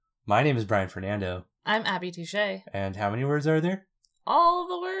My name is Brian Fernando. I'm Abby Touche. And how many words are there? All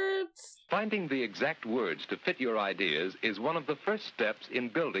the words. Finding the exact words to fit your ideas is one of the first steps in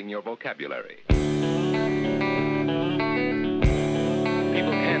building your vocabulary. People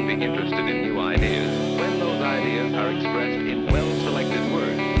can be interested in new ideas when those ideas are expressed in well-selected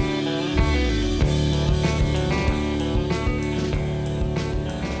words.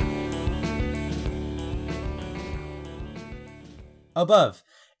 Above,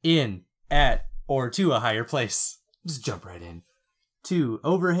 in, at, or to a higher place. Just jump right in. 2.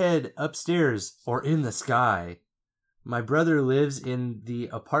 Overhead, upstairs, or in the sky. My brother lives in the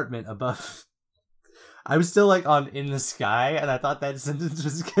apartment above. I was still on in the sky, and I thought that sentence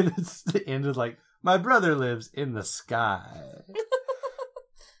was going to end with my brother lives in the sky.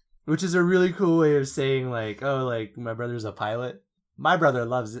 Which is a really cool way of saying my brother's a pilot. My brother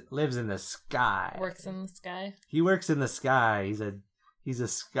lives in the sky. Works in the sky. He works in the sky. He's a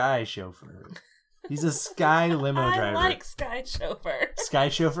sky chauffeur. He's a sky limo driver. I like sky chauffeur. Sky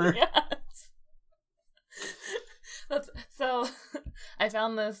chauffeur? Yes. So, I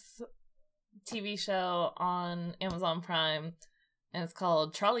found this TV show on Amazon Prime, and it's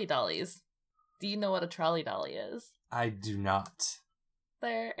called Trolley Dollies. Do you know what a trolley dolly is? I do not.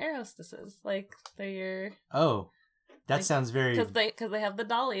 They're air hostesses. They're your... Oh, that sounds very... Because they have the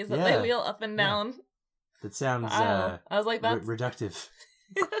dollies that they wheel up and down. That sounds I was like, that's... reductive.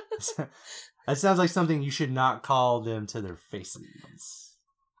 That sounds like something you should not call them to their faces.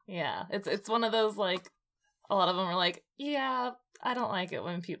 Yeah, it's one of those, a lot of them are yeah, I don't like it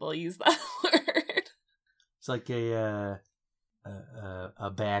when people use that word. It's like a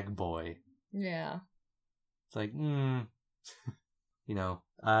bag boy. Yeah. It's you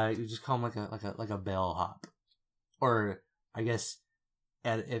just call them like a bellhop. Or, I guess,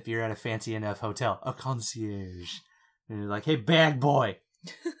 if you're at a fancy enough hotel, a concierge. And you're like, hey, bag boy.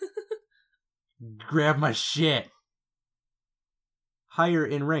 Grab my shit. Higher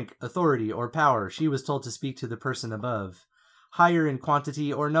in rank, authority, or power. She was told to speak to the person above. Higher in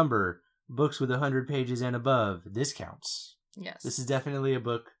quantity or number. Books with 100 pages and above. This counts. Yes. This is definitely a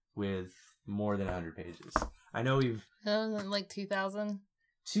book with more than 100 pages. I know we've... 2,000?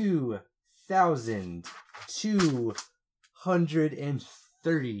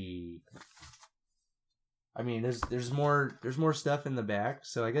 2,230. I mean, there's more stuff in the back.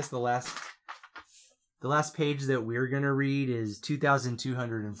 So I guess the last page that we're gonna read is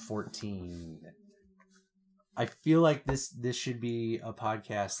 2,214. I feel like this should be a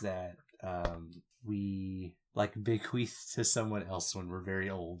podcast that we bequeath to someone else when we're very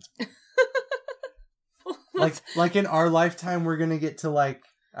old. like in our lifetime, we're gonna get to I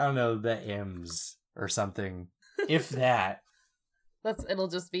don't know, the M's or something, if that. It'll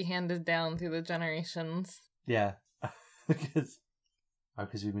just be handed down through the generations. Yeah, because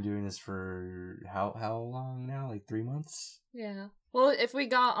we've been doing this for how long now? 3 months? Yeah. Well, if we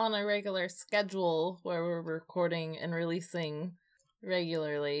got on a regular schedule where we're recording and releasing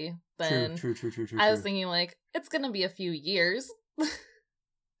regularly, then true. I was thinking it's gonna be a few years.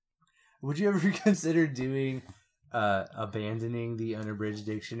 Would you ever consider doing abandoning the unabridged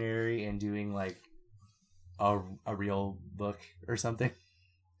dictionary and doing a real book or something?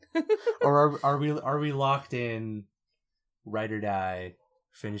 Or are we locked in, ride or die,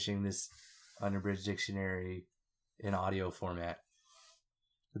 finishing this unabridged dictionary in audio format?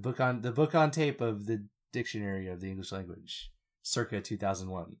 The book on tape of the dictionary of the English language, circa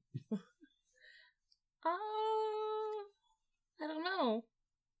 2001. I don't know.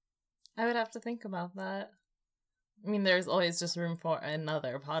 I would have to think about that. I mean, there's always just room for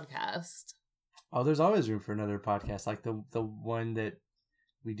another podcast. Oh, there's always room for another podcast, like the one that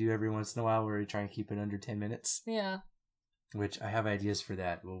we do every once in a while where we try and keep it under 10 minutes. Yeah. Which I have ideas for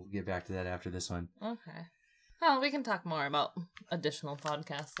that. We'll get back to that after this one. Okay. Well, we can talk more about additional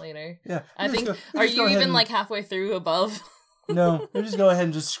podcasts later. Yeah. Are you even halfway through above? No, we'll just go ahead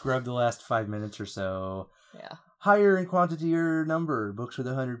and just scrub the last 5 minutes or so. Yeah. Higher in quantity or number, books with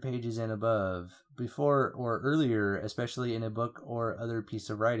 100 pages and above. Before or earlier, especially in a book or other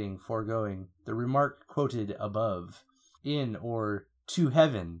piece of writing, foregoing. The remark quoted above. In or to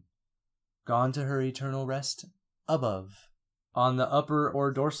heaven. Gone to her eternal rest above. On the upper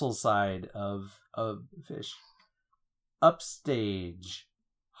or dorsal side of a fish. Upstage.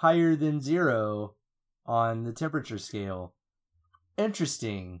 Higher than 0 on the temperature scale.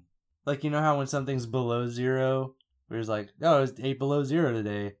 Interesting. You know how when something's below 0, there's it's 8 below 0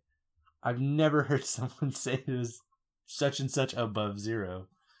 today. I've never heard someone say it was such and such above 0.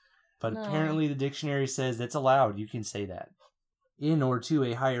 But apparently the dictionary says that's allowed. You can say that. In or to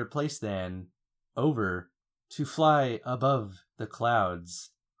a higher place than, over, to fly above the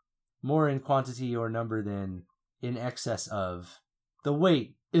clouds. more in quantity or number than, in excess of. The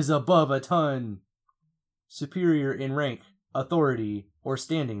weight is above a ton. Superior in rank, authority, or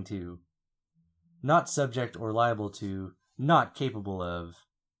standing to. Not subject or liable to, not capable of.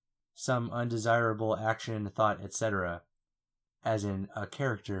 Some undesirable action, thought, etc. As in a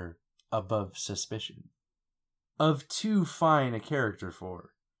character above suspicion. Of too fine a character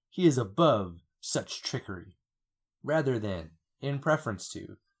for. He is above such trickery. Rather than, in preference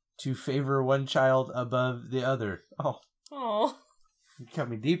to favor one child above the other. Oh. You cut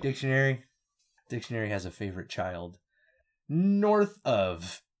me deep, dictionary. Dictionary has a favorite child. North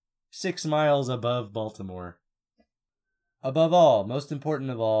of. 6 miles above Baltimore. Above all, most important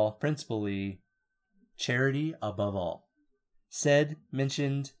of all, principally, charity above all. Said,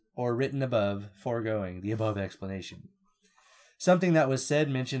 mentioned, or written above, foregoing, the above explanation. Something that was said,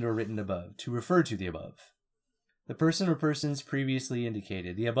 mentioned, or written above, to refer to the above. The person or persons previously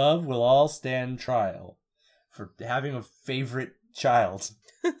indicated. The above will all stand trial for having a favorite child.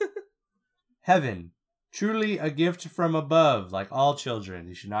 Heaven. Truly a gift from above, like all children.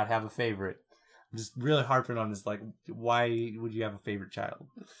 You should not have a favorite. I'm just really harping on this, like, why would you have a favorite child?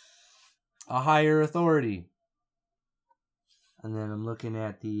 A higher authority. And then I'm looking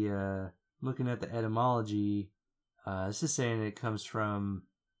at the etymology. This is saying it comes from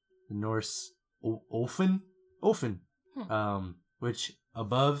the Norse Ofen, which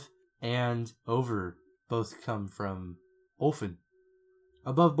above and over both come from Ofen.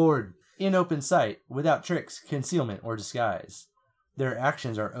 Above board, in open sight, without tricks, concealment, or disguise. Their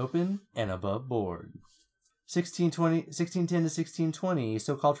actions are open and above board. 1610 to 1620,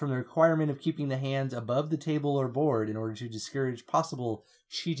 so called from the requirement of keeping the hands above the table or board in order to discourage possible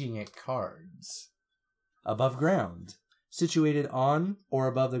cheating at cards. Above ground, situated on or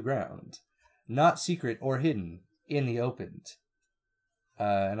above the ground, not secret or hidden, in the open.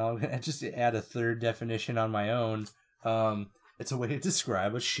 And I'm going to just add a third definition on my own. It's a way to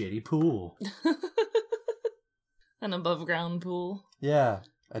describe a shitty pool. An above ground pool. Yeah,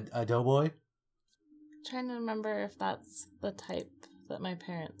 a doughboy. Trying to remember if that's the type that my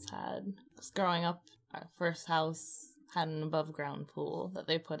parents had. 'Cause growing up, our first house had an above ground pool that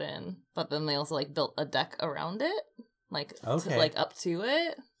they put in, but then they also like built a deck around it, like up to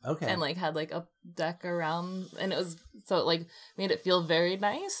it. Okay. And like had like a deck around, and it was so it like made it feel very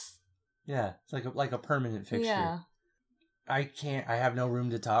nice. Yeah, it's like a permanent fixture. Yeah. I have no room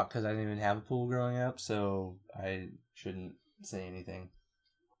to talk because I didn't even have a pool growing up, so I shouldn't say anything.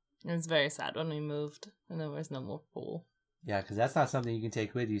 It was very sad when we moved and there was no more pool. Yeah, because that's not something you can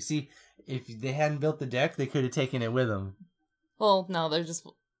take with you. See, if they hadn't built the deck, they could have taken it with them. Well, no,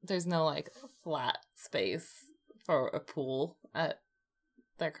 there's no like flat space for a pool at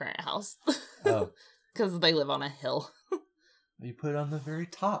their current house. Oh. Because they live on a hill. You put it on the very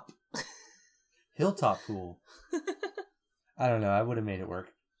top. Hilltop pool. I don't know, I would have made it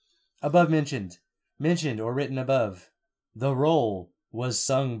work. Above mentioned. Mentioned or written above. The role was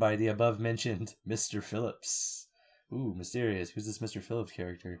sung by the above mentioned Mr. Phillips. Ooh, mysterious. Who's this Mr. Phillips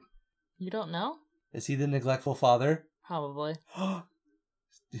character? You don't know? Is he the neglectful father? Probably.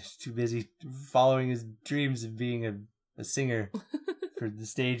 He's too busy following his dreams of being a singer for the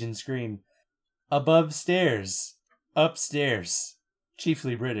stage and screen. Above stairs. Upstairs.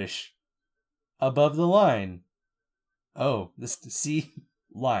 Chiefly British. Above the line. Oh, this C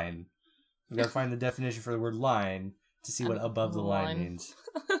line. We gotta find the definition for the word line to see what above the line means.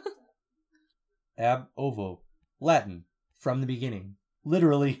 Ab ovo. Latin. From the beginning.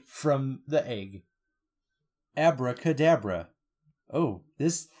 Literally from the egg. Abracadabra. Oh,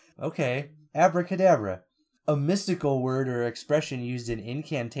 this... Okay. Abracadabra. A mystical word or expression used in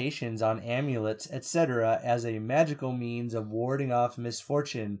incantations on amulets, etc. as a magical means of warding off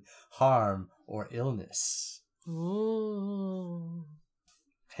misfortune, harm, or illness. Ooh.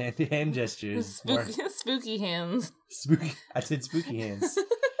 Hand gestures. Spooky hands. Spooky. I said spooky hands.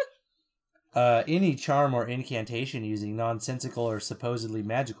 Any charm or incantation using nonsensical or supposedly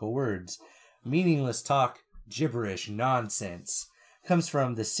magical words. Meaningless talk, gibberish, nonsense. Comes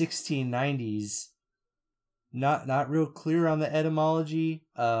from the 1690s. Not real clear on the etymology.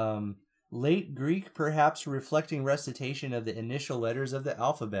 Late Greek, perhaps reflecting recitation of the initial letters of the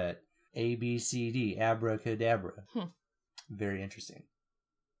alphabet. A, B, C, D. Abracadabra. Very interesting.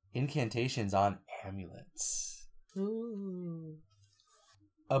 Incantations on amulets. Ooh.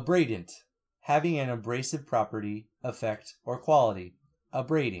 Abradant. Having an abrasive property, effect, or quality.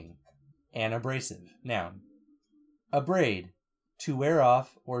 Abrading. An abrasive. Noun. Abrade. To wear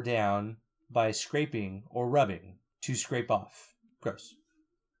off or down by scraping or rubbing. To scrape off. Gross.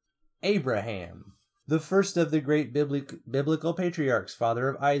 Abraham. The first of the great biblical patriarchs, father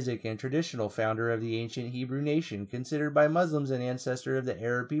of Isaac and traditional founder of the ancient Hebrew nation, considered by Muslims an ancestor of the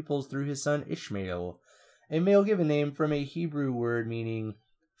Arab peoples through his son Ishmael, a male given name from a Hebrew word meaning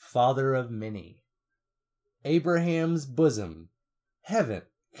father of many. Abraham's bosom, heaven,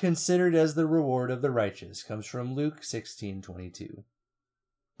 considered as the reward of the righteous, comes from Luke 16:22.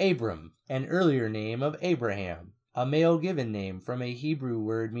 Abram, an earlier name of Abraham, a male given name from a Hebrew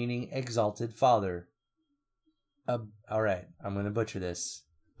word meaning exalted father. Alright, I'm going to butcher this.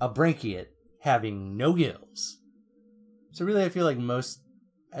 A branchiate, having no gills. So really I feel like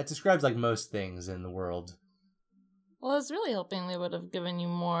it describes like most things in the world. Well, I was really hoping they would have given you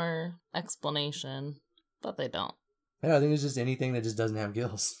more explanation, but they don't. Yeah, I think it's just anything that just doesn't have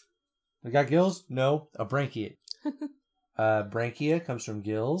gills. We got gills? No, a branchiate. Branchia comes from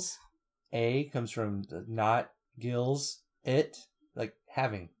gills. A comes from not gills. It, like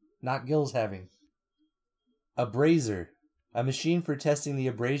having, not gills having. Abraser, a machine for testing the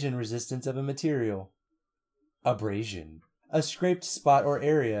abrasion resistance of a material. Abrasion, a scraped spot or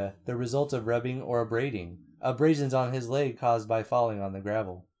area, the result of rubbing or abrading. Abrasions on his leg caused by falling on the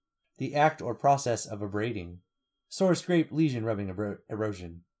gravel. The act or process of abrading. Sore scrape, lesion, rubbing,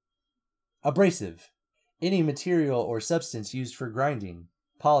 erosion. Abrasive, any material or substance used for grinding,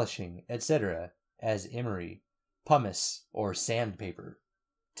 polishing, etc., as emery, pumice, or sandpaper.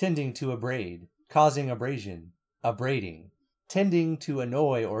 Tending to abrade, causing abrasion, abrading. Tending to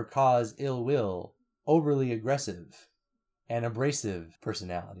annoy or cause ill will, overly aggressive. An abrasive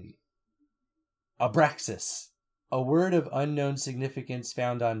personality. Abraxas, a word of unknown significance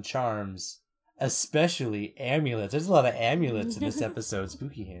found on charms, especially amulets. There's a lot of amulets in this episode,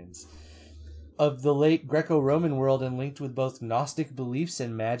 Spooky Hands. Of the late Greco-Roman world and linked with both Gnostic beliefs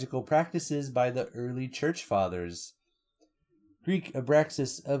and magical practices by the early church fathers. Greek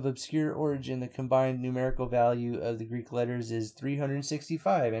abraxas of obscure origin, the combined numerical value of the Greek letters is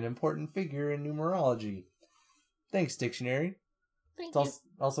 365, an important figure in numerology. Thanks, dictionary. Thank It's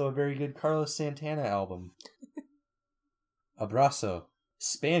also a very good Carlos Santana album. Abrazo,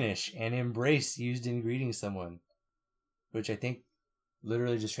 Spanish, an embrace used in greeting someone, which I think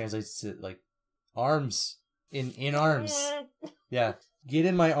literally just translates to like arms, in arms. Yeah, get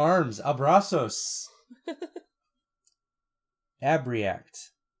in my arms, abrazos. Abreact,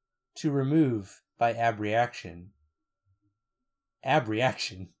 to remove by abreaction.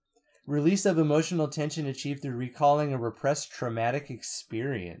 Abreaction, release of emotional tension achieved through recalling a repressed traumatic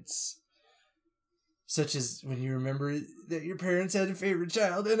experience. Such as when you remember that your parents had a favorite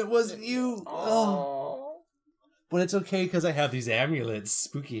child and it wasn't you. Oh. But it's okay because I have these amulets,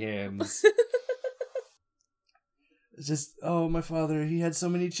 Spooky Hands. It's just, oh, my father, he had so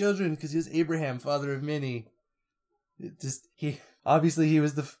many children because he was Abraham, father of many.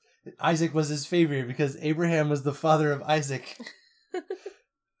 Isaac was his favorite because Abraham was the father of Isaac.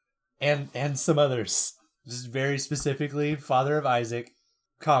 and some others. Just very specifically, father of Isaac,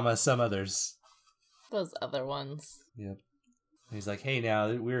 some others. Those other ones. Yep. And he's like, hey,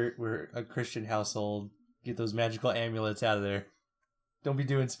 now we're a Christian household. Get those magical amulets out of there. Don't be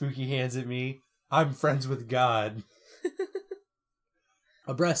doing spooky hands at me. I'm friends with God.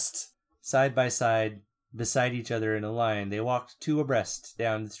 Abreast, side by side, beside each other in a line, they walked two abreast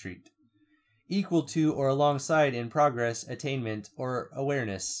down the street. Equal to or alongside in progress, attainment, or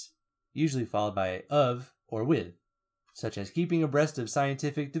awareness, usually followed by of or with, such as keeping abreast of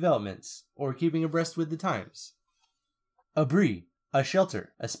scientific developments, or keeping abreast with the times. Abri, a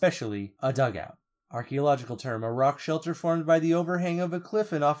shelter, especially a dugout. Archaeological term, a rock shelter formed by the overhang of a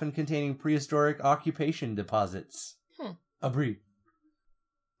cliff and often containing prehistoric occupation deposits. Abri.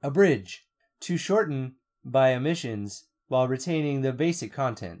 Abridge, to shorten by omissions while retaining the basic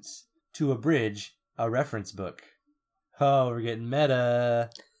contents. To abridge, a reference book. Oh, we're getting meta.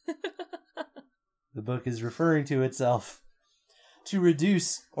 The book is referring to itself. To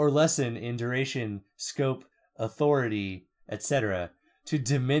reduce or lessen in duration, scope, authority, etc. To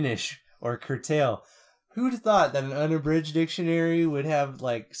diminish or curtail. Who'd thought that an unabridged dictionary would have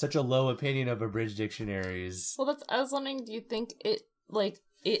like such a low opinion of abridged dictionaries? Well, I was wondering, do you think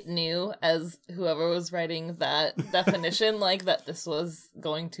it knew, as whoever was writing that definition, like that this was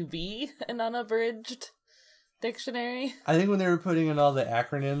going to be an unabridged dictionary? I think when they were putting in all the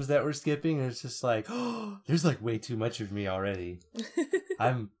acronyms that we're skipping, it's just like, oh, there's like way too much of me already.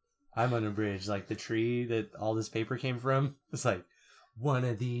 I'm unabridged. Like the tree that all this paper came from. It's like, one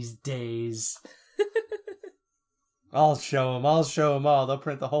of these days. I'll show them all. They'll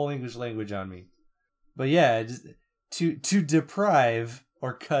print the whole English language on me. But yeah, just, to deprive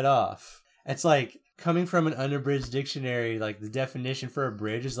or cut off. It's like coming from an unabridged dictionary, like the definition for a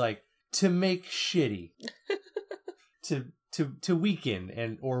bridge is like to make shitty. to weaken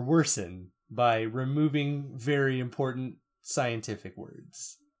and or worsen by removing very important scientific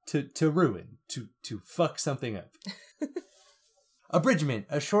words. To ruin, to fuck something up. Abridgment,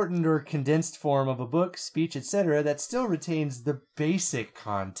 a shortened or condensed form of a book, speech, etc. that still retains the basic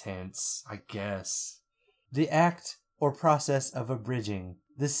contents, I guess. The act or process of abridging,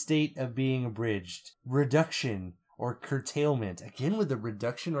 the state of being abridged. Reduction or curtailment. Again with the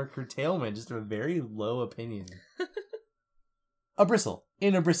reduction or curtailment, just a very low opinion. A bristle,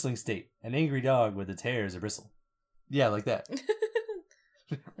 in a bristling state. An angry dog with its hair is a bristle. Yeah, like that.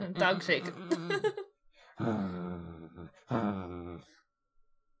 Dog shake.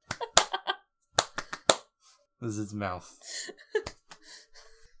 This is its mouth.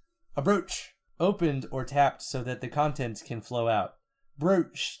 A broach, opened or tapped so that the contents can flow out.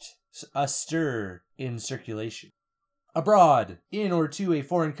 Broached, a stir in circulation. Abroad, in or to a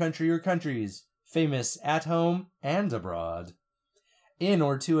foreign country or countries, famous at home and abroad. In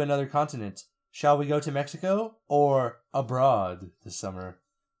or to another continent. Shall we go to Mexico or abroad this summer?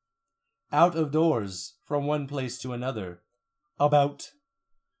 Out of doors, from one place to another. About.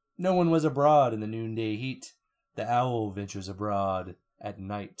 No one was abroad in the noonday heat. The owl ventures abroad at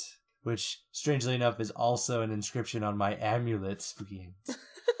night. Which, strangely enough, is also an inscription on my amulet, Spooky Hands.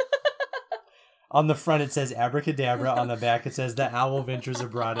 On the front it says abracadabra, on the back it says the owl ventures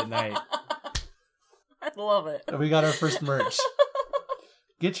abroad at night. I love it. We got our first merch.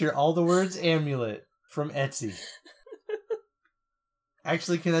 Get your All the Words amulet from Etsy.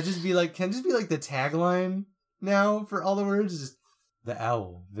 Actually, can it just be like the tagline now for All the Words? Just the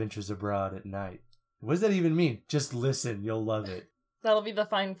owl ventures abroad at night. What does that even mean? Just listen, you'll love it. That'll be the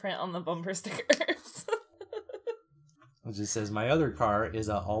fine print on the bumper stickers. It just says my other car is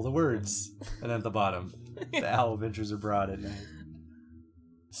All the Words, and at the bottom, the owl ventures abroad at night.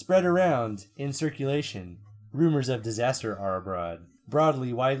 Spread around, in circulation, rumors of disaster are abroad.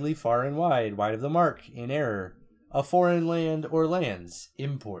 Broadly, widely, far and wide, wide of the mark, in error. A foreign land or lands,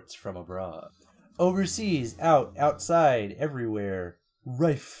 imports from abroad. Overseas, out, outside, everywhere,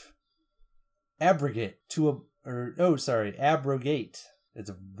 rife. Abrogate, abrogate. It's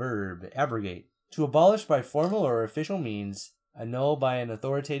a verb, abrogate. To abolish by formal or official means, annul by an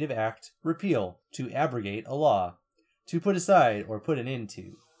authoritative act, repeal, to abrogate a law. To put aside or put an end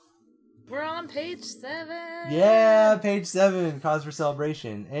to. We're on page 7. Yeah, page 7, cause for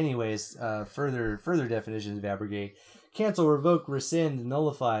celebration. Anyways, further definitions of abrogate. Cancel, revoke, rescind,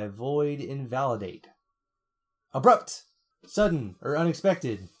 nullify, void, invalidate. Abrupt, sudden or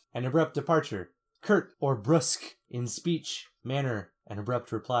unexpected, an abrupt departure. Curt or brusque in speech, manner, an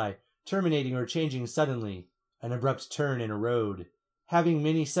abrupt reply. Terminating or changing suddenly, an abrupt turn in a road. Having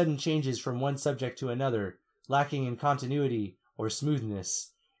many sudden changes from one subject to another, lacking in continuity or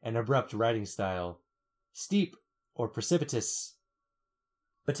smoothness. An abrupt writing style. Steep or precipitous.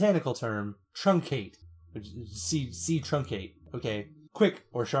 Botanical term, truncate. See truncate. Okay. Quick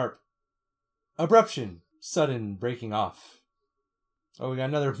or sharp. Abruption, sudden breaking off. Oh, we got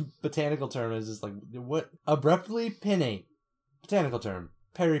another botanical term. It's just like, what? Abruptly pinnate. Botanical term,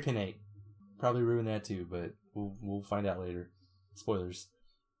 peripinnate. Probably ruin that too, but we'll find out later. Spoilers.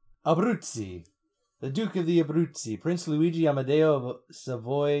 Abruzzi. The Duke of the Abruzzi, Prince Luigi Amadeo of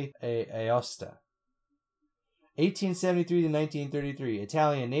Savoy e Aosta. 1873 to 1933,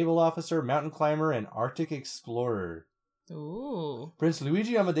 Italian naval officer, mountain climber, and Arctic explorer. Ooh. Prince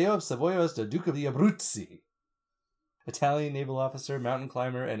Luigi Amadeo of Savoy e Aosta, Duke of the Abruzzi. Italian naval officer, mountain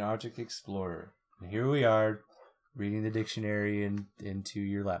climber, and Arctic explorer. And here we are, reading the dictionary into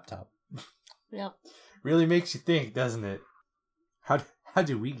your laptop. Yep. Really makes you think, doesn't it? How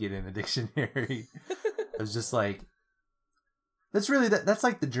do we get in the dictionary? It was just like, that's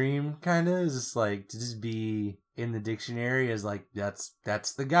like the dream, kind of. Is just like to just be in the dictionary as like that's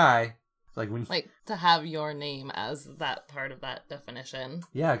the guy. Like to have your name as that part of that definition.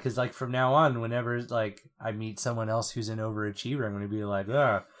 Yeah, because like from now on, whenever like I meet someone else who's an overachiever, I'm going to be like,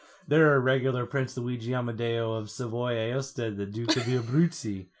 they're a regular Prince Luigi Amadeo of Savoy Aosta, the Duke of the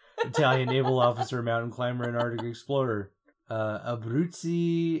Abruzzi, Italian naval officer, mountain climber, and Arctic explorer.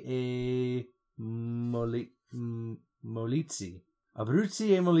 Abruzzi e Molizzi.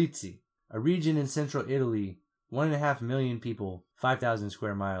 Abruzzi e Molizzi, a region in central Italy, 1.5 million people, 5,000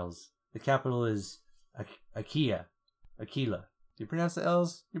 square miles. The capital is Aquila. Do you pronounce the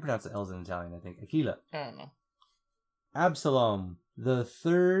L's? You pronounce the L's in Italian, I think. Aquila. I don't know. Absalom, the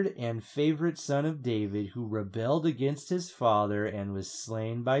third and favorite son of David, who rebelled against his father and was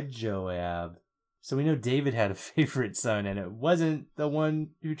slain by Joab. So we know David had a favorite son, and it wasn't the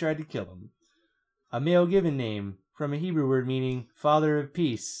one who tried to kill him. A male given name, from a Hebrew word meaning father of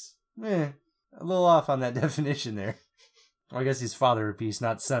peace. a little off on that definition there. Well, I guess he's father of peace,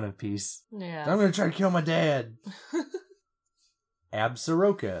 not son of peace. Yeah. I'm gonna try to kill my dad.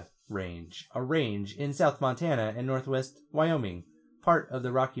 Absaroka Range, a range in South Montana and northwest Wyoming, part of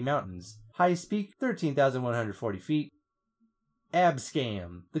the Rocky Mountains. Highest peak, 13,140 feet.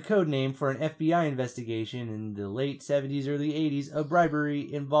 Abscam, the code name for an FBI investigation in the late 70s, early 80s of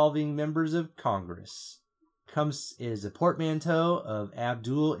bribery involving members of Congress. Is a portmanteau of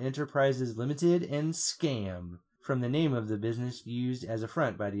Abdul Enterprises Limited and Scam, from the name of the business used as a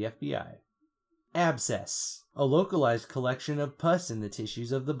front by the FBI. Abscess, a localized collection of pus in the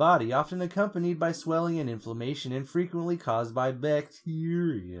tissues of the body, often accompanied by swelling and inflammation and frequently caused by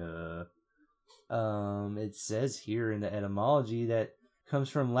bacteria. It says here in the etymology that comes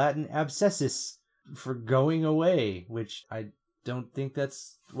from Latin abscessus, for going away, which I don't think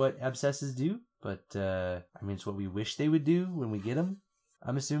that's what abscesses do, but, it's what we wish they would do when we get them,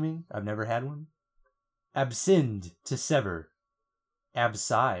 I'm assuming. I've never had one. Abscind, to sever.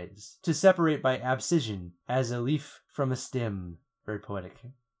 Abscise, to separate by abscission, as a leaf from a stem. Very poetic.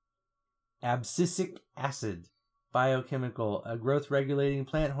 Abscisic acid, biochemical, a growth-regulating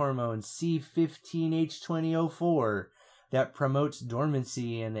plant hormone, C15H20O4, that promotes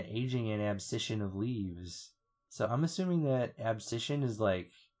dormancy and the aging and abscission of leaves. So I'm assuming that abscission is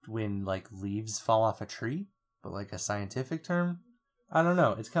like when leaves fall off a tree, but like a scientific term? I don't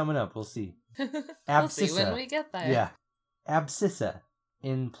know. It's coming up. We'll see. We'll see when we get there. Yeah. Abscissa.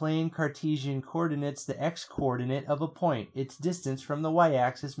 In plain Cartesian coordinates, the x-coordinate of a point, its distance from the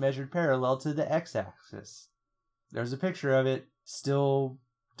y-axis measured parallel to the x-axis. There's a picture of it.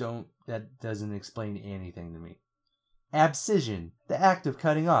 That doesn't explain anything to me. Abscission. The act of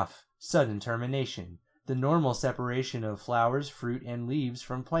cutting off. Sudden termination. The normal separation of flowers, fruit, and leaves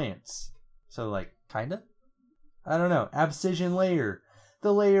from plants. So, kinda? I don't know. Abscission layer.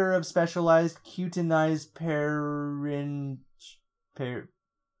 The layer of specialized cutinized parenchyma.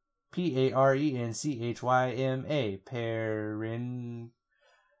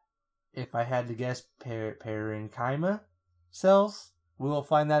 If I had to guess, parenchyma cells. We will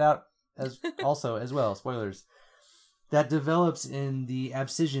find that out as well. Spoilers. That develops in the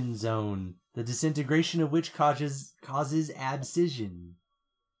abscission zone, the disintegration of which causes abscission.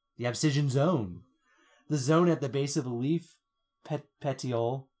 The abscission zone. The zone at the base of a leaf,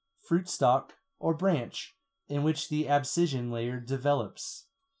 petiole, fruit stalk, or branch, in which the abscission layer develops.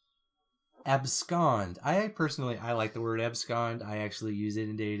 Abscond. I like the word abscond. I actually use it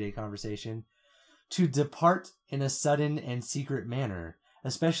in day-to-day conversation. To depart in a sudden and secret manner,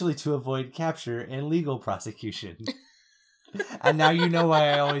 especially to avoid capture and legal prosecution. And now you know why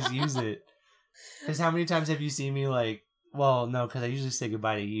I always use it. Because how many times have you seen me no, because I usually say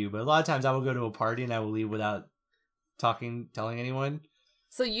goodbye to you, but a lot of times I will go to a party and I will leave without telling anyone.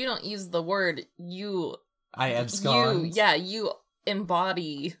 So you don't use the word, I abscond. You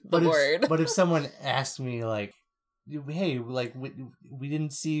embody the word. But if someone asked me, hey, we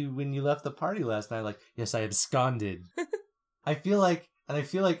didn't see when you left the party last night, yes, I absconded. I feel like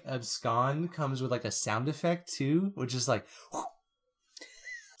abscond comes with a sound effect too, which is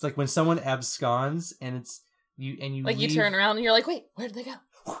it's like when someone absconds and it's you leave, you turn around and you're like, wait, where did they go?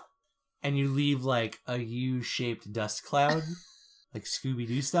 And you leave a U-shaped dust cloud, like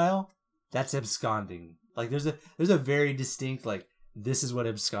Scooby-Doo style. That's absconding. There's a very distinct this is what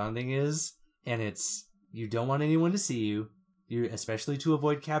absconding is, and it's you don't want anyone to see you. You especially to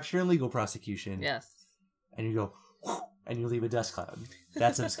avoid capture and legal prosecution. Yes. And you go and you leave a dust cloud.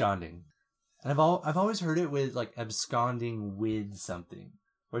 That's absconding. And I've always heard it with absconding with something,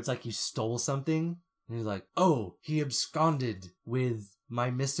 where it's you stole something and you're like, oh, he absconded with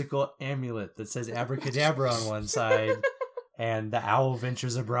my mystical amulet that says abracadabra on one side and the owl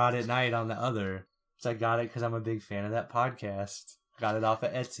ventures abroad at night on the other. So I got it because I'm a big fan of that podcast. Got it off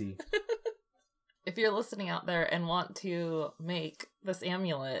of Etsy. If you're listening out there and want to make this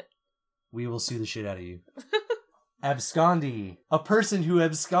amulet, we will sue the shit out of you. Abscondee. A person who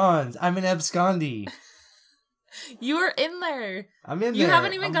absconds. I'm an abscondee. You are in there. I'm in there. You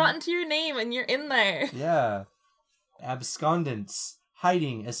haven't even gotten to your name and you're in there. Yeah. Abscondence.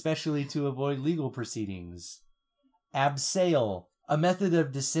 Hiding, especially to avoid legal proceedings. Abseil. A method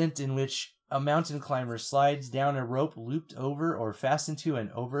of descent in which a mountain climber slides down a rope looped over or fastened to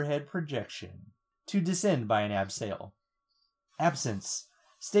an overhead projection. To descend by an abseil. Absence.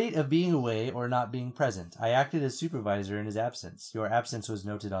 State of being away or not being present. I acted as supervisor in his absence. Your absence was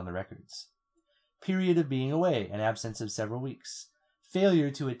noted on the records. Period of being away. An absence of several weeks.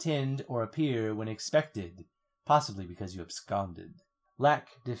 Failure to attend or appear when expected. Possibly because you absconded. Lack,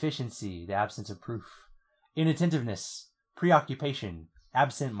 deficiency, the absence of proof. Inattentiveness. Preoccupation.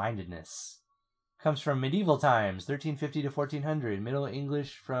 Absent-mindedness. Comes from medieval times, 1350 to 1400. Middle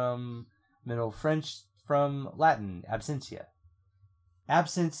English from Middle French from Latin, absentia.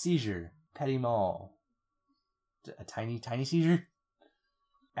 Absent seizure, petit mal. A tiny seizure?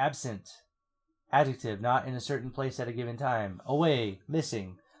 Absent. Adjective, not in a certain place at a given time. Away,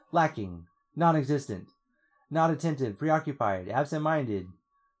 missing, lacking, non-existent. Not attentive, preoccupied, absent-minded.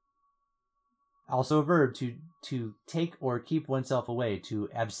 Also a verb, to take or keep oneself away, to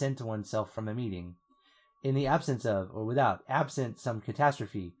absent oneself from a meeting. In the absence of, or without, absent some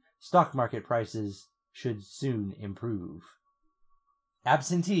catastrophe, stock market prices should soon improve.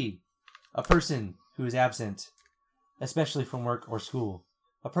 Absentee, a person who is absent, especially from work or school.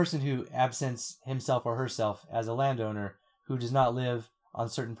 A person who absents himself or herself as a landowner who does not live on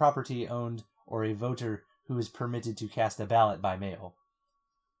certain property owned, or a voter who is permitted to cast a ballot by mail.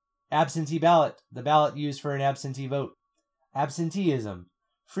 Absentee ballot, the ballot used for an absentee vote. Absenteeism,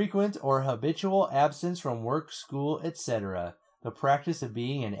 frequent or habitual absence from work, school, etc. The practice of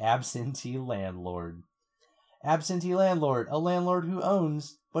being an absentee landlord. Absentee landlord, a landlord who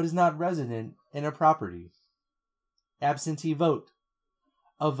owns but is not resident in a property. Absentee vote,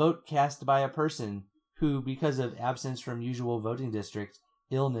 a vote cast by a person who, because of absence from usual voting district,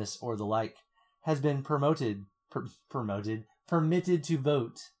 illness, or the like, has been permitted to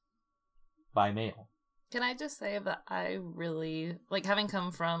vote by mail. Can I just say that I really, like, having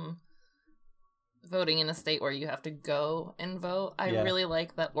come from voting in a state where you have to go and vote, I really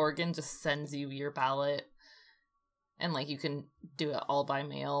like that Oregon just sends you your ballot and, like, you can do it all by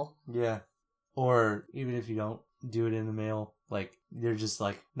mail. Yeah. Or even if you don't do it in the mail, like, they're just,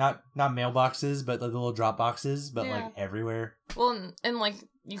 like, not mailboxes, but like the little drop boxes, but, like, everywhere. Well, and, like,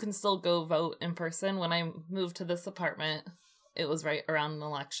 you can still go vote in person. When I moved to this apartment, it was right around an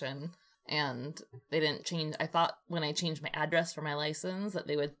election. And they didn't change. I thought when I changed my address for my license that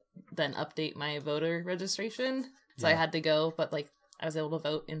they would then update my voter registration. So I had to go, but, like, I was able to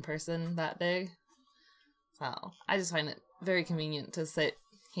vote in person that day. So I just find it very convenient to sit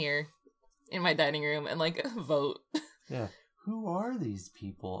here in my dining room and, like, vote. Yeah. Who are these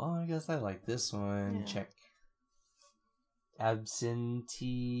people? Oh, I guess I like this one. Yeah. Check.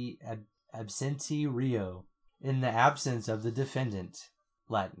 Absentee reo. In the absence of the defendant.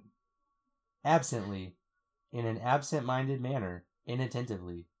 Latin. Absently, in an absent-minded manner,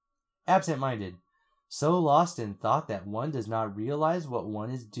 inattentively. Absent-minded, so lost in thought that one does not realize what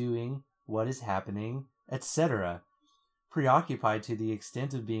one is doing, what is happening, etc. Preoccupied to the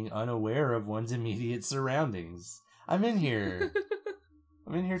extent of being unaware of one's immediate surroundings. I'm in here.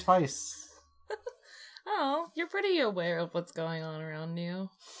 I'm in here twice. Oh, you're pretty aware of what's going on around you.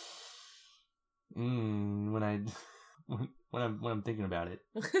 When I'm thinking about it.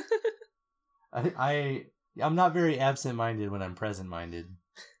 I'm not very absent-minded when I'm present-minded.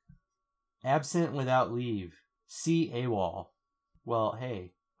 Absent without leave. See AWOL. Well,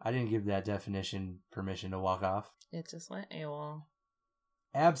 hey, I didn't give that definition permission to walk off. It just went AWOL.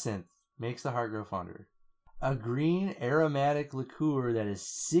 Absinthe makes the heart grow fonder. A green aromatic liqueur that is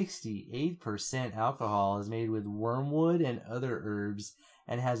 68% alcohol is made with wormwood and other herbs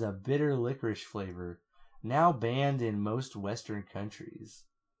and has a bitter licorice flavor, now banned in most Western countries.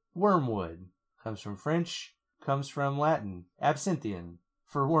 Wormwood. Comes from French, comes from Latin. Absinthian,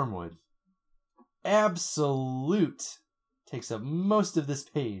 for wormwood. Absolute takes up most of this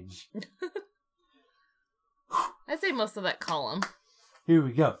page. I'd say most of that column. Here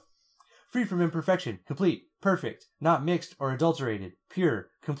we go. Free from imperfection, complete, perfect, not mixed or adulterated, pure,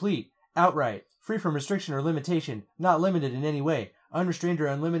 complete, outright, free from restriction or limitation, not limited in any way, unrestrained or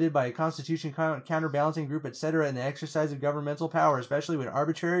unlimited by a constitution, counterbalancing group, etc. in the exercise of governmental power, especially when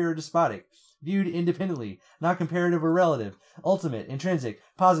arbitrary or despotic. Viewed independently, not comparative or relative, ultimate, intrinsic,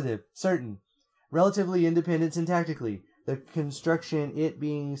 positive, certain, relatively independent syntactically. The construction, it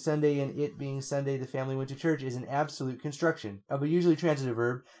being Sunday and it being Sunday, the family went to church, is an absolute construction of a usually transitive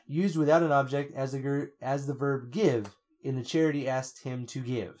verb used without an object as the verb give in the charity asked him to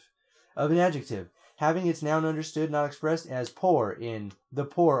give. Of an adjective, having its noun understood, not expressed, as poor in the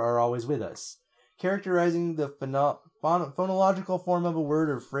poor are always with us. Characterizing the phonological form of a word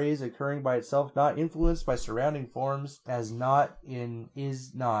or phrase occurring by itself, not influenced by surrounding forms, as not in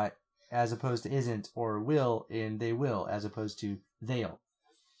is not, as opposed to isn't, or will in they will, as opposed to they'll.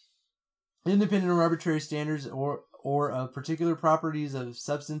 Independent or arbitrary standards or of particular properties of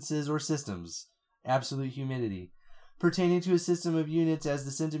substances or systems. Absolute humidity. Pertaining to a system of units as the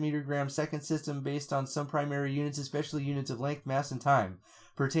centimeter gram second system based on some primary units, especially units of length, mass, and time.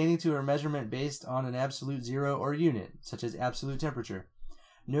 Pertaining to a measurement based on an absolute zero or unit, such as absolute temperature.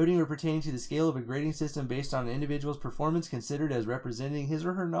 noting or pertaining to the scale of a grading system based on an individual's performance considered as representing his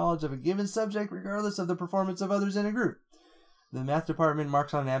or her knowledge of a given subject regardless of the performance of others in a group. The math department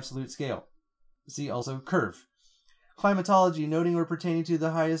marks on an absolute scale. See also curve. Climatology, noting or pertaining to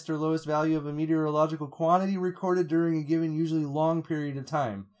the highest or lowest value of a meteorological quantity recorded during a given usually long period of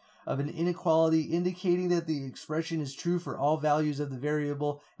time, of an inequality indicating that the expression is true for all values of the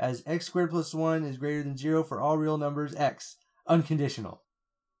variable as x squared plus 1 is greater than 0 for all real numbers x. Unconditional.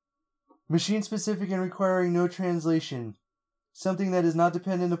 Machine specific and requiring no translation. Something that is not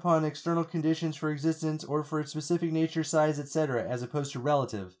dependent upon external conditions for existence or for its specific nature, size, etc., as opposed to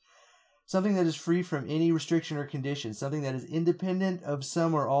relative. Something that is free from any restriction or condition. Something that is independent of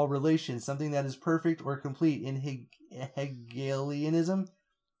some or all relations. Something that is perfect or complete in Hegelianism.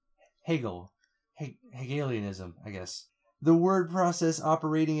 Hegelianism, I guess. The word process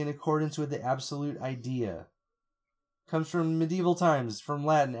operating in accordance with the absolute idea. Comes from medieval times, from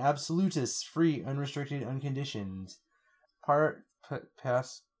Latin, absolutus, free, unrestricted, unconditioned.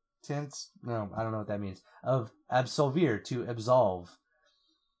 Past tense? No, I don't know what that means. Of absolvere, to absolve.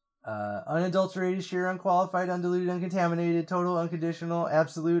 Unadulterated, sheer, unqualified, undiluted, uncontaminated, total, unconditional,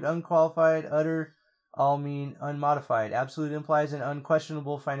 absolute, unqualified, utter, all mean unmodified. Absolute implies an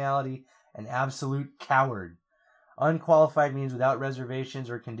unquestionable finality, an absolute coward. Unqualified means without reservations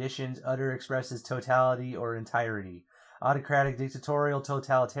or conditions. Utter expresses totality or entirety. Autocratic, dictatorial,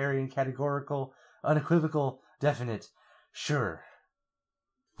 totalitarian, categorical, unequivocal, definite, sure.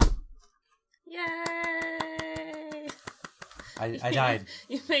 Yay! I died.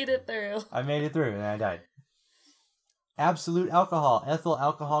 You made it through. I made it through and I died. Absolute alcohol, ethyl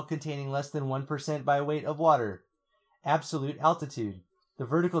alcohol containing less than 1% by weight of water. Absolute altitude, the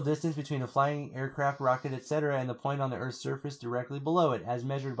vertical distance between a flying aircraft, rocket, etc., and the point on the Earth's surface directly below it, as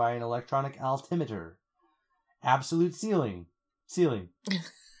measured by an electronic altimeter. Absolute ceiling.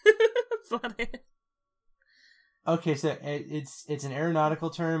 That's not it. Okay, so it's an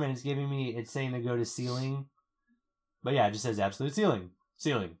aeronautical term, and it's saying to go to ceiling. But yeah, it just says absolute ceiling.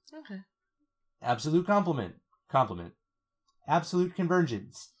 Okay. Absolute complement. Absolute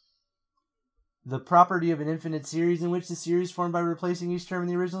convergence. The property of an infinite series in which the series formed by replacing each term in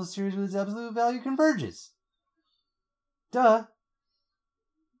the original series with its absolute value converges. Duh.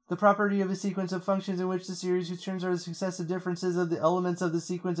 The property of a sequence of functions in which the series whose terms are the successive differences of the elements of the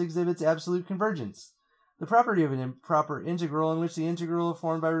sequence exhibits absolute convergence. The property of an improper integral in which the integral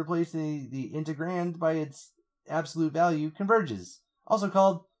formed by replacing the integrand by its absolute value converges. Also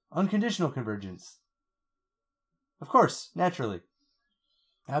called unconditional convergence. Of course, naturally.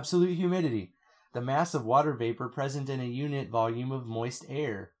 Absolute humidity. The mass of water vapor present in a unit volume of moist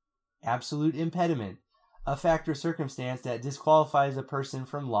air. Absolute impediment. A fact or circumstance that disqualifies a person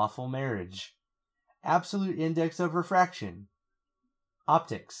from lawful marriage. Absolute index of refraction.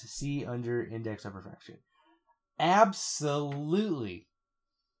 Optics. See under index of refraction. Absolutely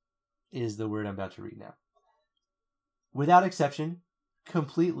is the word I'm about to read now. Without exception,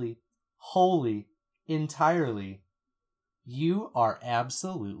 completely, wholly, entirely, you are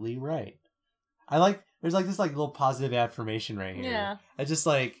absolutely right. There's this little positive affirmation right here. Yeah. I just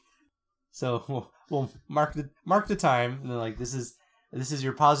so we'll mark the time, and then this is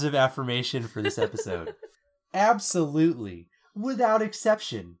your positive affirmation for this episode. Absolutely, without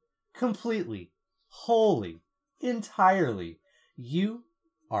exception, completely, wholly, entirely, you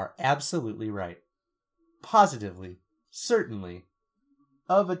are absolutely right. Positively, certainly,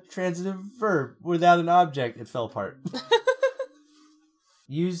 of a transitive verb without an object, it fell apart.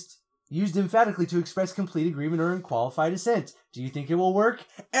 Used emphatically to express complete agreement or unqualified assent. Do you think it will work?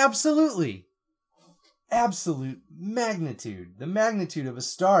 Absolutely. Absolute magnitude. The magnitude of a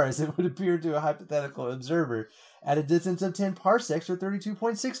star as it would appear to a hypothetical observer at a distance of 10 parsecs or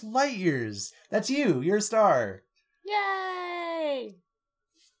 32.6 light years. That's you. You're a star. Yay!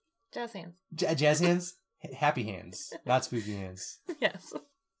 Jazz hands. Jazz hands? Happy hands. Not spooky hands. Yes.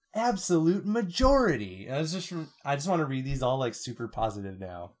 Absolute majority. I just want to read these all super positive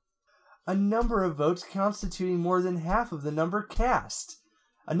now. A number of votes constituting more than half of the number cast.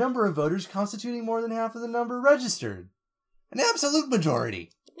 A number of voters constituting more than half of the number registered. An absolute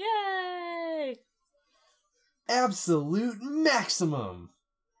majority. Yay! Absolute maximum.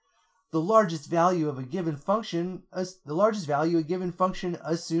 The largest value a given function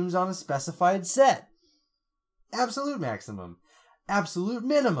assumes on a specified set. Absolute maximum. Absolute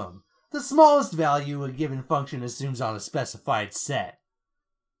minimum. The smallest value a given function assumes on a specified set.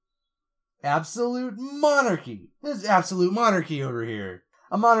 Absolute monarchy. There's absolute monarchy over here.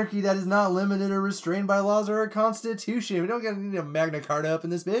 A monarchy that is not limited or restrained by laws or a constitution. We don't need a Magna Carta up in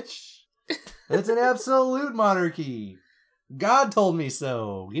this bitch. It's an absolute monarchy. God told me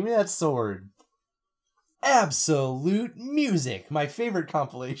so. Give me that sword. Absolute Music, my favorite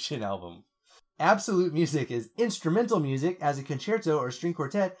compilation album. Absolute Music is instrumental music as a concerto or string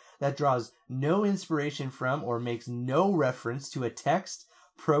quartet that draws no inspiration from or makes no reference to a text,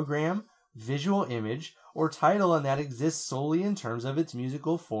 program, visual image, or title, and that exists solely in terms of its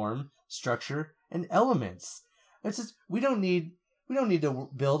musical form, structure, and elements. It's just, we don't need to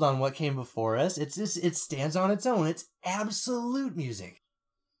build on what came before us. It stands on its own. It's absolute music.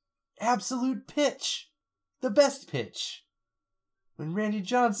 Absolute pitch. The best pitch. When Randy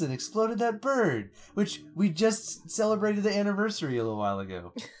Johnson exploded that bird, which we just celebrated the anniversary a little while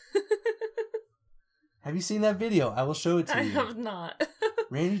ago. Have you seen that video? I will show it to you. I have not.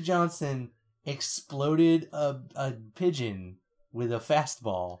 Randy Johnson exploded a pigeon with a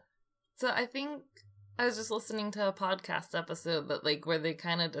fastball. So I think I was just listening to a podcast episode that where they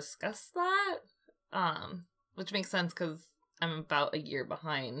kind of discuss that, which makes sense because I'm about a year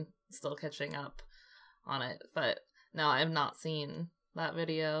behind, still catching up on it. But no, I have not seen that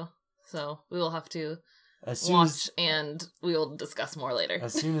video, so we will have to watch and we will discuss more later.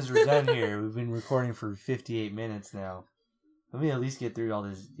 As soon as we're done here, we've been recording for 58 minutes now. Let me at least get through all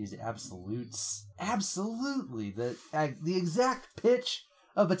these absolutes. Absolutely, the exact pitch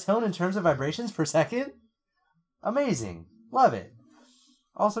of a tone in terms of vibrations per second. Amazing, love it.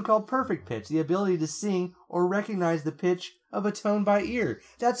 Also called perfect pitch, the ability to sing or recognize the pitch of a tone by ear.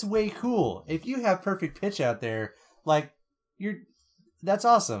 That's way cool. If you have perfect pitch out there, that's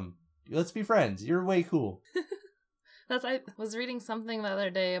awesome. Let's be friends. You're way cool. I was reading something the other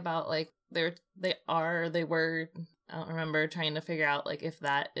day about they were, I don't remember, trying to figure out if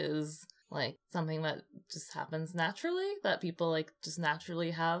that is something that just happens naturally, that people just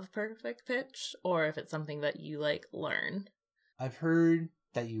naturally have perfect pitch, or if it's something that you learn. I've heard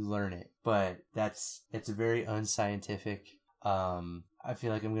that you learn it, but it's very unscientific. I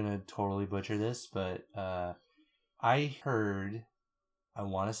feel like I'm gonna totally butcher this, but I heard, I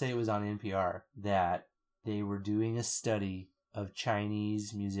want to say it was on NPR, that they were doing a study of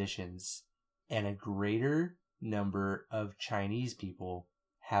Chinese musicians, and a greater number of Chinese people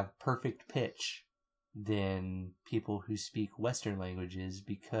have perfect pitch than people who speak Western languages,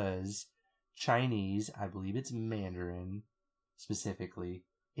 because Chinese, I believe it's Mandarin specifically,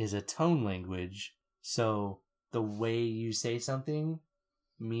 is a tone language. So the way you say something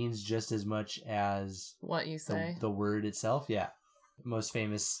means just as much as what you say. The word itself, yeah. Most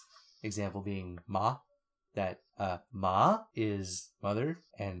famous example being ma. That ma is mother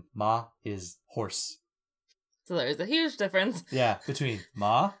and ma is horse. So there's a huge difference. Yeah, between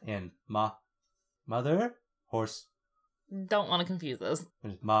ma and ma. Mother, horse. Don't want to confuse those.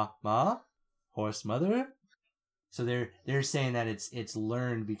 There's ma, horse, mother. So they're saying that it's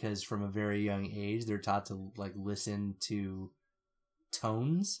learned because from a very young age they're taught to listen to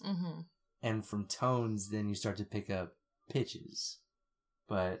tones, and from tones then you start to pick up pitches.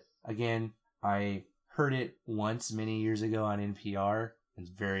 But again, I heard it once many years ago on NPR. It's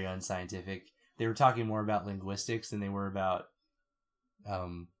very unscientific. They were talking more about linguistics than they were about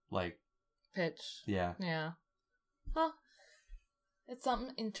pitch. Yeah. Yeah. Well, it's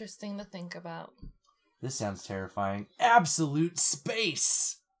something interesting to think about. This sounds terrifying. Absolute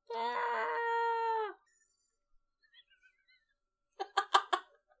space.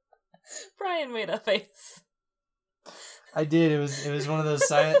 Brian made a face. I did. It was one of those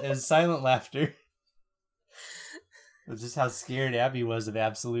silent laughter. It was just how scared Abby was of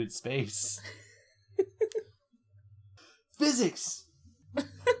absolute space. Physics.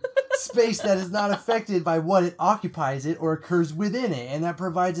 Space that is not affected by what it occupies it or occurs within it, and that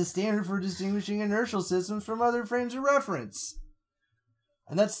provides a standard for distinguishing inertial systems from other frames of reference.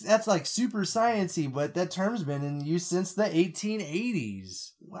 And that's super science-y, but that term's been in use since the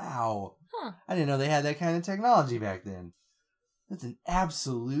 1880s. Wow. Huh. I didn't know they had that kind of technology back then. That's an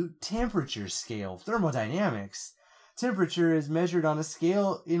absolute temperature scale. Thermodynamics. Temperature is measured on a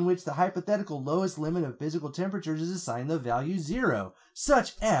scale in which the hypothetical lowest limit of physical temperatures is assigned the value 0,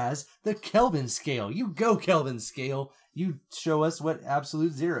 such as the Kelvin scale. You go, Kelvin scale. You show us what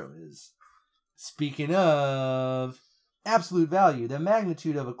absolute 0 is. Speaking of absolute value, the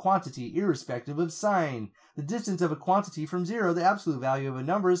magnitude of a quantity irrespective of sign. The distance of a quantity from 0, the absolute value of a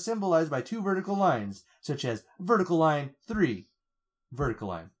number, is symbolized by two vertical lines, such as vertical line 3, vertical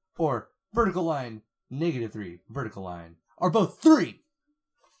line, or vertical line -3, vertical line, are both 3.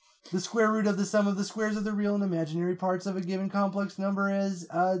 The square root of the sum of the squares of the real and imaginary parts of a given complex number is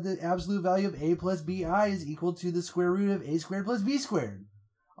the absolute value of a plus bi is equal to the square root of a squared plus b squared.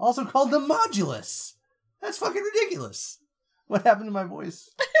 Also called the modulus. That's fucking ridiculous. What happened to my voice?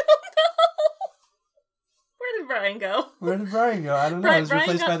 I don't know. Where did Brian go? Where did Brian go? I don't know. I was Brian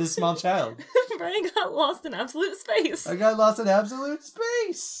replaced by got- this small child. Brian got lost in absolute space. I got lost in absolute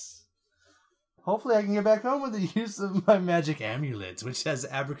space. Hopefully I can get back home with the use of my magic amulet, which has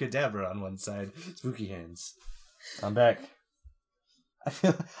abracadabra on one side. Spooky hands. I'm back.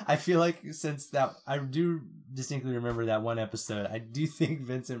 I feel like since that, I do distinctly remember that one episode. I do think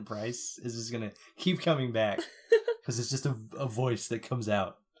Vincent Price is just gonna keep coming back because it's just a voice that comes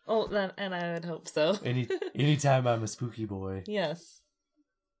out. Oh, and I would hope so. Anytime I'm a spooky boy. Yes.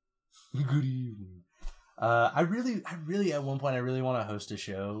 Good evening. I really at one point I really want to host a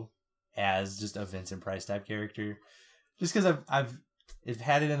show as just a Vincent Price type character, just because I've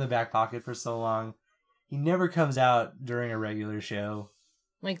had it in the back pocket for so long. He never comes out during a regular show.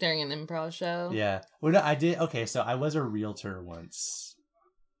 Like during an improv show? Yeah. Well, no, I did. Okay, so I was a realtor once.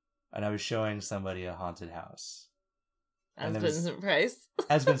 And I was showing somebody a haunted house. As Vincent Price.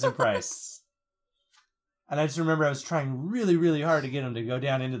 As Vincent Price. And I just remember I was trying really, really hard to get him to go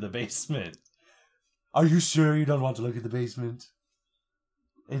down into the basement. Are you sure you don't want to look at the basement?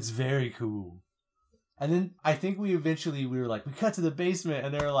 It's very cool. And then I think we were like, we cut to the basement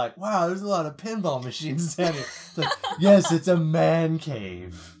and they were like, wow, there's a lot of pinball machines down here. It's like, yes, it's a man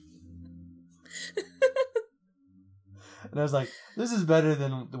cave. And I was like, this is better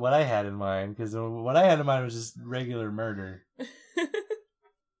than what I had in mind, because what I had in mind was just regular murder.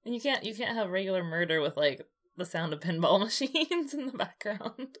 And you can't have regular murder with like the sound of pinball machines in the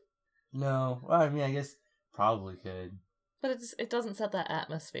background. No, well, I mean, I guess probably could. But it doesn't set that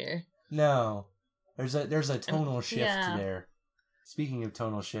atmosphere. No. There's a tonal shift yeah. there. Speaking of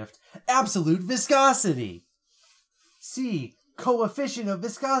tonal shift, absolute viscosity. C, coefficient of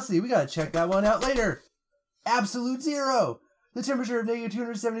viscosity. We gotta check that one out later. Absolute zero. The temperature of negative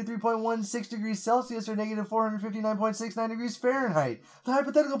 273.16 degrees Celsius or negative 459.69 degrees Fahrenheit. The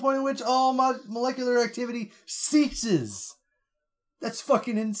hypothetical point at which all molecular activity ceases. That's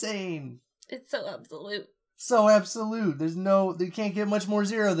fucking insane. It's so absolute. So absolute. They can't get much more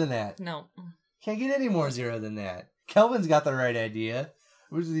zero than that. No. Can't get any more zero than that. Kelvin's got the right idea.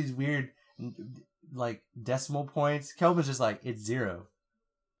 Which are these weird, like, decimal points. Kelvin's just like, it's zero.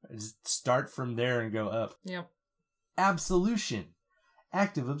 Just start from there and go up. Yep. Absolution.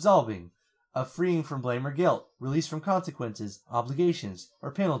 Act of absolving. Of freeing from blame or guilt. Release from consequences, obligations, or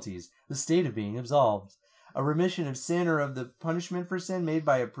penalties. The state of being absolved. A remission of sin or of the punishment for sin made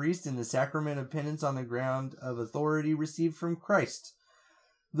by a priest in the sacrament of penance on the ground of authority received from Christ.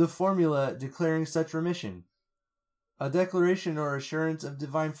 The formula declaring such remission. A declaration or assurance of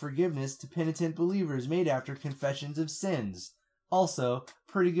divine forgiveness to penitent believers made after confessions of sins. Also,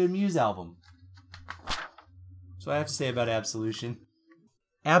 pretty good Muse album. So I have to say about absolution.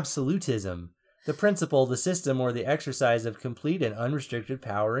 Absolutism. The principle, the system, or the exercise of complete and unrestricted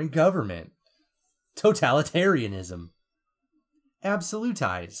power in government. Totalitarianism.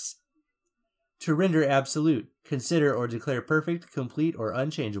 Absolutize. To render absolute, consider or declare perfect, complete, or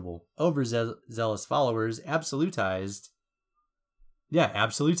unchangeable. Overzealous followers absolutized. Yeah,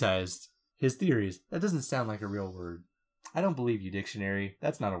 absolutized his theories. That doesn't sound like a real word. I don't believe you, dictionary.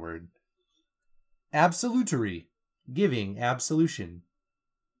 That's not a word. Absolutory. Giving absolution.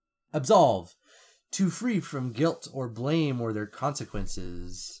 Absolve. To free from guilt or blame or their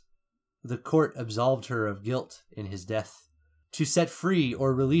consequences. The court absolved her of guilt in his death. To set free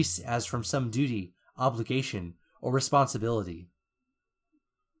or release as from some duty, obligation, or responsibility.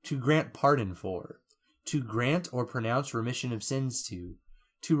 To grant pardon for. To grant or pronounce remission of sins to.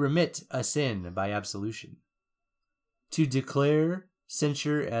 To remit a sin by absolution. To declare,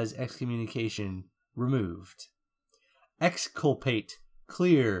 censure as excommunication, removed. Exculpate,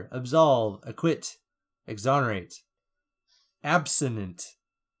 clear, absolve, acquit, exonerate. Abstinent.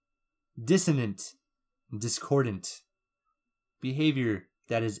 Dissonant, discordant. Behavior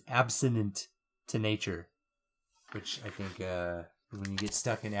that is abstinent to nature. Which I think when you get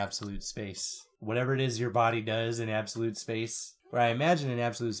stuck in absolute space, whatever it is your body does in absolute space, where I imagine in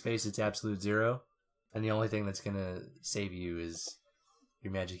absolute space it's absolute zero, and the only thing that's going to save you is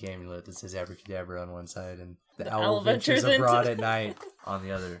your magic amulet that says abracadabra on one side and the owl ventures abroad at night on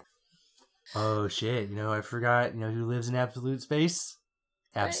the other. Oh shit, I forgot, who lives in absolute space?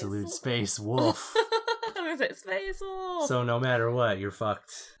 Absolute Space Wolf. I was like, Space Wolf. So no matter what, you're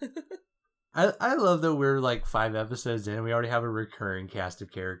fucked. I love that we're like 5 episodes in and we already have a recurring cast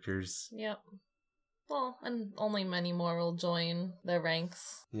of characters. Yep. Well, and only many more will join their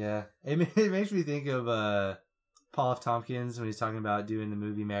ranks. Yeah. It makes me think of Paul F. Tompkins when he's talking about doing the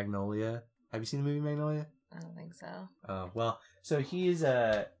movie Magnolia. Have you seen the movie Magnolia? I don't think so. Oh, well, so he's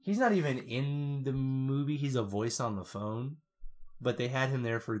not even in the movie. He's a voice on the phone. But they had him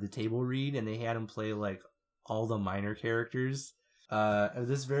there for the table read, and they had him play, like, all the minor characters.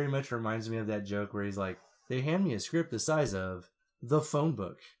 This very much reminds me of that joke where he's like, they hand me a script the size of the phone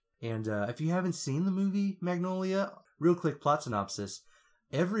book. And if you haven't seen the movie Magnolia, real quick plot synopsis,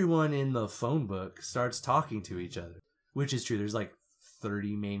 everyone in the phone book starts talking to each other, which is true. There's like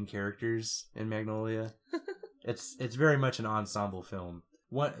 30 main characters in Magnolia. It's very much an ensemble film.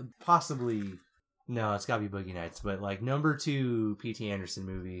 What possibly, no, it's gotta be Boogie Nights, but like number 2 P.T. Anderson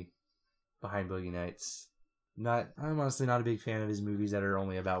movie behind Boogie Nights. I'm honestly not a big fan of his movies that are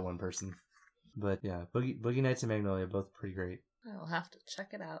only about one person. But yeah, Boogie Nights and Magnolia, both pretty great. I'll have to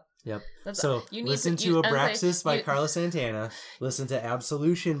check it out. Yep. That's, So listen to Abraxas by Carlos Santana, listen to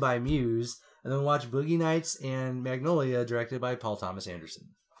Absolution by Muse, and then watch Boogie Nights and Magnolia directed by Paul Thomas Anderson.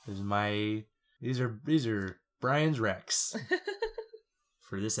 These are Brian's Recs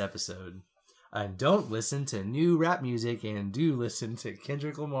for this episode. And don't listen to new rap music, and do listen to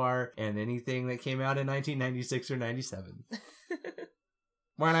Kendrick Lamar and anything that came out in 1996 or 97.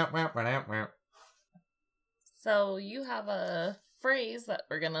 So you have a phrase that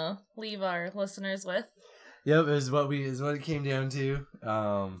we're gonna leave our listeners with. Yep, is what it came down to.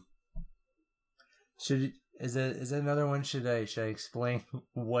 Is that another one? Should I explain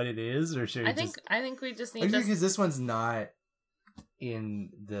what it is, or should I think we just need to, because this one's not in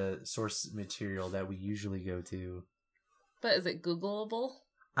the source material that we usually go to. But is it Googleable?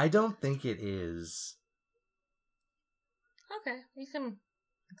 I don't think it is. Okay, you can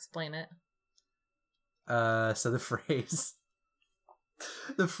explain it. So the phrase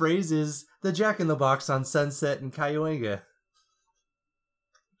is the Jack in the Box on Sunset in Cahuenga.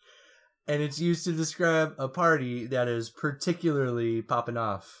 And it's used to describe a party that is particularly popping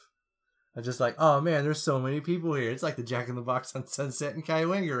off. I'm just like, oh man, there's so many people here. It's like the Jack in the Box on Sunset in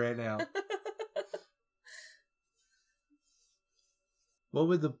Cahuenga right now. What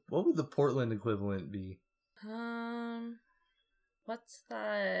would the Portland equivalent be? What's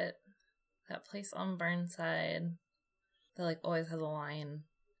that place on Burnside that like always has a line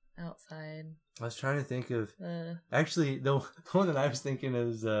outside? I was trying to think of actually the one that I was thinking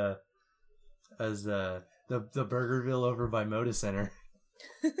is the Burgerville over by Moda Center.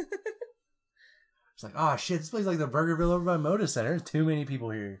 It's like, oh shit, this place is like the Burgerville over by Moda Center. There's too many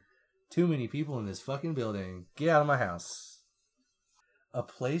people here. Too many people in this fucking building. Get out of my house. A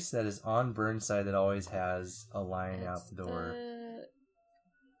place that is on Burnside that always has a line out the door.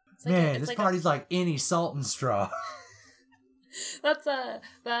 Man, this party's like any Salt and Straw. That's the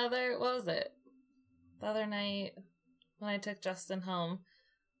other, what was it? The other night when I took Justin home,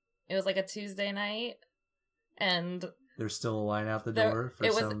 it was like a Tuesday night, and there's still a line out the door for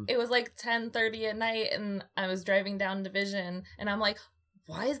it was like 10:30 at night, and I was driving down Division, and I'm like,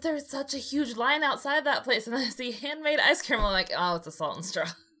 why is there such a huge line outside that place? And I see handmade ice cream. I'm like, oh, it's a Salt and Straw.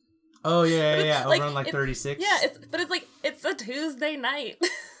 Oh yeah. Like, over on like 36. Yeah, it's a Tuesday night.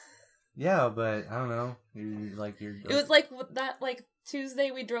 Yeah, but I don't know. It was like that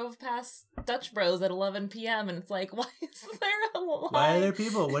Tuesday we drove past Dutch Bros at 11 p.m. and it's like, why is there a line? Why are there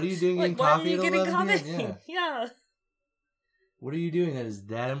people? What are you doing like, getting coffee why are you at 11 getting p.m.? coffee? Yeah. What are you doing that is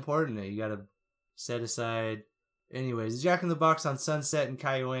that important that you gotta set aside? Anyways, Jack in the Box on Sunset in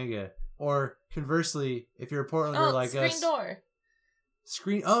Cahuenga. Or conversely, if you're a Portlander like Screen us. Door.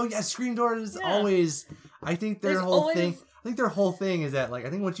 Screen Door is always, I think their whole thing is that, like, I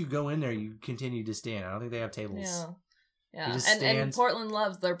think once you go in there, you continue to stand. I don't think they have tables. Yeah. And Portland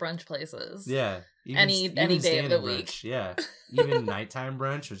loves their brunch places. Yeah. Any day of the brunch. week. Yeah. Even nighttime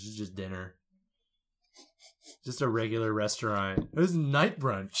brunch, which is just dinner. Just a regular restaurant. It was night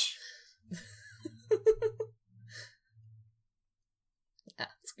brunch. Yeah,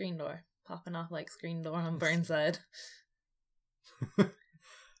 Screen Door. Popping off like Screen Door on Burnside.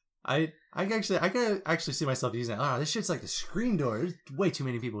 I can actually see myself using that. Oh, this shit's like the Screen Door. There's way too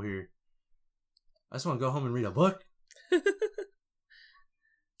many people here. I just want to go home and read a book.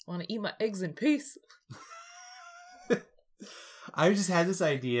 Want to eat my eggs in peace. I just had this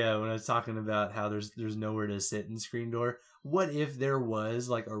idea when I was talking about how there's nowhere to sit in Screen Door. What if there was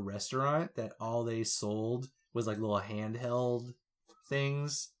like a restaurant that all they sold was like little handheld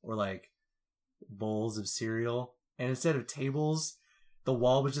things or like bowls of cereal, and instead of tables, the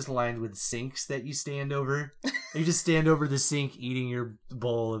wall was just lined with sinks that you stand over. You just stand over the sink eating your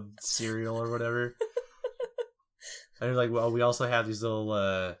bowl of cereal or whatever. And they're like, well, we also have these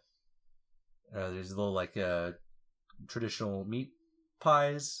little traditional meat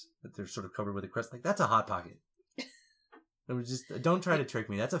pies that they're sort of covered with a crust. Like, that's a Hot Pocket. It was just, don't try to trick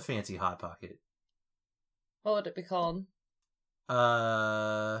me. That's a fancy Hot Pocket. What would it be called?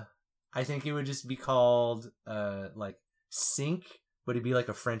 I think it would just be called like Sink but it'd be like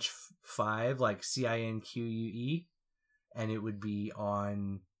a French 5, like Cinque, and it would be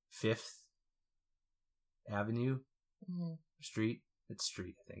on 5th Avenue Street. It's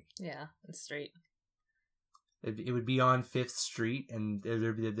street, I think. Yeah, it's straight. It would be on 5th Street, and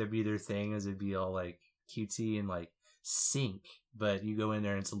there'd be their thing as it'd be all like cutesy and like sink, but you go in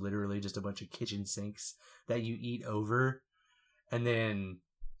there and it's literally just a bunch of kitchen sinks that you eat over, and then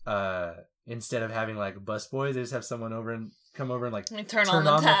instead of having like busboys, they just have someone come over and like turn on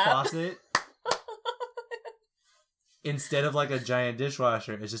the faucet. Instead of like a giant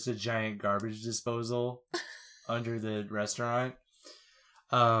dishwasher, it's just a giant garbage disposal under the restaurant.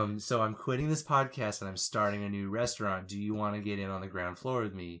 So I'm quitting this podcast and I'm starting a new restaurant. Do you want to get in on the ground floor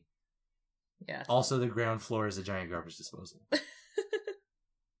with me? Yes. Also, the ground floor is a giant garbage disposal.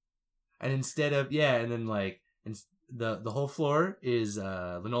 And instead of, and then like the whole floor is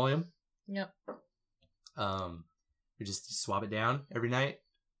linoleum. Yep. You just swab it down every night.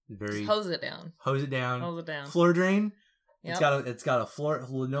 Just hose it down. Hose it down. Hose it down. Floor drain. Yep. It's got a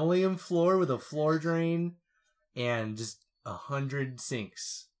linoleum floor with a floor drain and just 100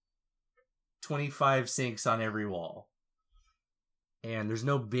 sinks. 25 sinks on every wall. And there's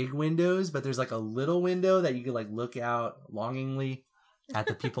no big windows, but there's like a little window that you can like look out longingly at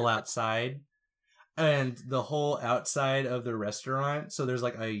the people outside. And the whole outside of the restaurant, so there's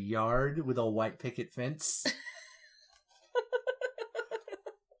like a yard with a white picket fence.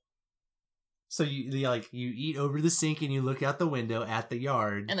 So you eat over the sink and you look out the window at the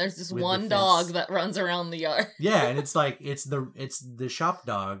yard. And there's just one dog that runs around the yard. Yeah, and it's like it's the shop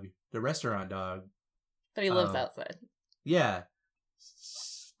dog, the restaurant dog. But he lives outside. Yeah.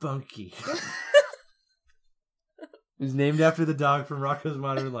 Spunky. He's named after the dog from Rocko's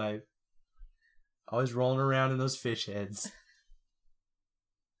Modern Life. Always rolling around in those fish heads.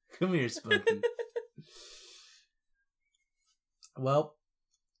 Come here, Spunky. Well,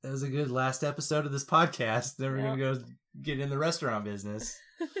 that was a good last episode of this podcast. Then we're going to go get in the restaurant business.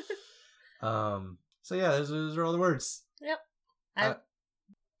 So yeah, those are all the words. Yep.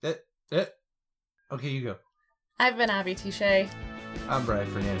 Okay, you go. I've been Abby Touche. I'm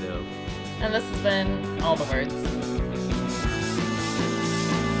Brian Fernando. And this has been All the Words.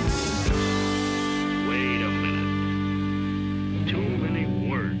 Wait a minute. Too many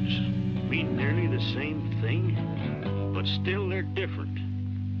words mean nearly the same thing, but still they're different.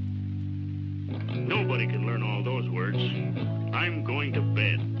 Nobody can learn all those words. I'm going to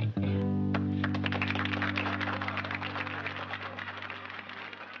bed.